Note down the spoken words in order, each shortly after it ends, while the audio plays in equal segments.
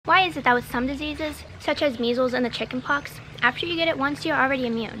Why is it that with some diseases, such as measles and the chickenpox, after you get it once, you're already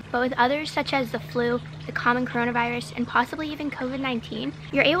immune, but with others, such as the flu, the common coronavirus, and possibly even COVID-19,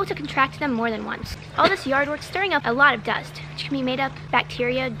 you're able to contract them more than once. All this yard work stirring up a lot of dust, which can be made up of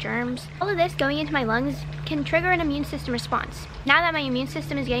bacteria, germs. All of this going into my lungs can trigger an immune system response. Now that my immune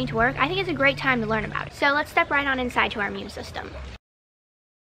system is getting to work, I think it's a great time to learn about it. So let's step right on inside to our immune system.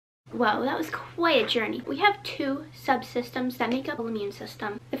 Whoa, that was quite a journey. We have two subsystems that make up the immune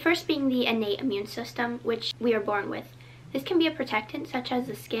system. The first being the innate immune system, which we are born with. This can be a protectant such as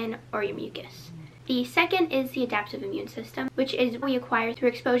the skin or your mucus. The second is the adaptive immune system, which is what we acquire through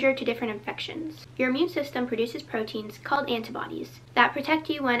exposure to different infections. Your immune system produces proteins called antibodies that protect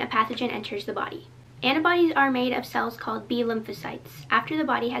you when a pathogen enters the body. Antibodies are made of cells called B lymphocytes after the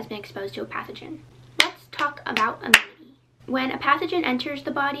body has been exposed to a pathogen. Let's talk about immunity. When a pathogen enters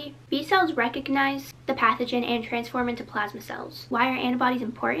the body, B cells recognize the pathogen and transform into plasma cells. Why are antibodies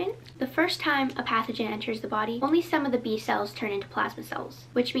important? The first time a pathogen enters the body, only some of the B cells turn into plasma cells,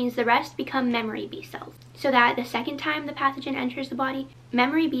 which means the rest become memory B cells. So that the second time the pathogen enters the body,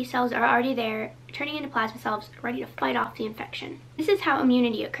 memory B cells are already there, turning into plasma cells, ready to fight off the infection. This is how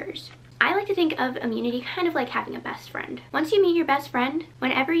immunity occurs. I like to think of immunity kind of like having a best friend. Once you meet your best friend,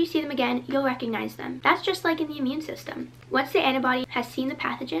 whenever you see them again, you'll recognize them. That's just like in the immune system. Once the antibody has seen the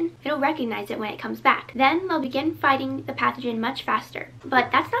pathogen, it'll recognize it when it comes back. Then they'll begin fighting the pathogen much faster.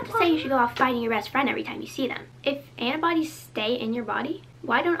 But that's not to say you should go off fighting your best friend every time you see them. If antibodies stay in your body,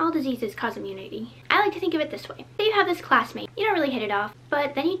 why don't all diseases cause immunity? I like to think of it this way. Say you have this classmate, you don't really hit it off,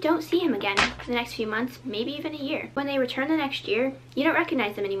 but then you don't see him again for the next few months, maybe even a year. When they return the next year, you don't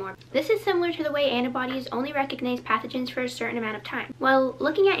recognize them anymore. This is similar to the way antibodies only recognize pathogens for a certain amount of time. Well,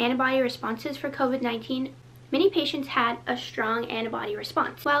 looking at antibody responses for COVID-19, many patients had a strong antibody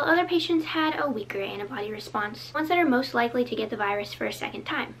response, while other patients had a weaker antibody response, ones that are most likely to get the virus for a second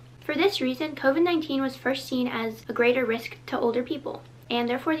time. For this reason, COVID-19 was first seen as a greater risk to older people, and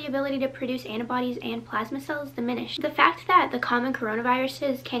therefore the ability to produce antibodies and plasma cells diminished. The fact that the common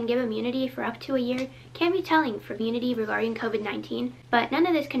coronaviruses can give immunity for up to a year can be telling for immunity regarding COVID-19, but none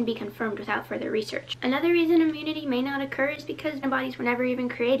of this can be confirmed without further research. Another reason immunity may not occur is because antibodies were never even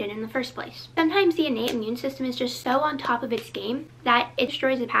created in the first place. Sometimes the innate immune system is just so on top of its game that it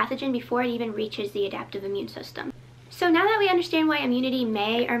destroys the pathogen before it even reaches the adaptive immune system. So now that we understand why immunity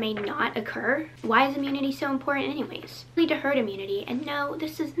may or may not occur, why is immunity so important anyways? Lead to herd immunity, and no,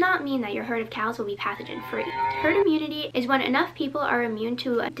 this does not mean that your herd of cows will be pathogen free. Herd immunity is when enough people are immune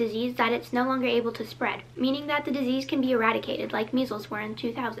to a disease that it's no longer able to spread, meaning that the disease can be eradicated like measles were in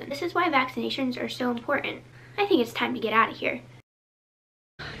 2000. This is why vaccinations are so important. I think it's time to get out of here.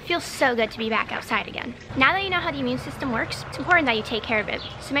 Feels so good to be back outside again. Now that you know how the immune system works, it's important that you take care of it,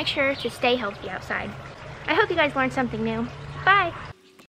 so make sure to stay healthy outside. I hope you guys learned something new. Bye!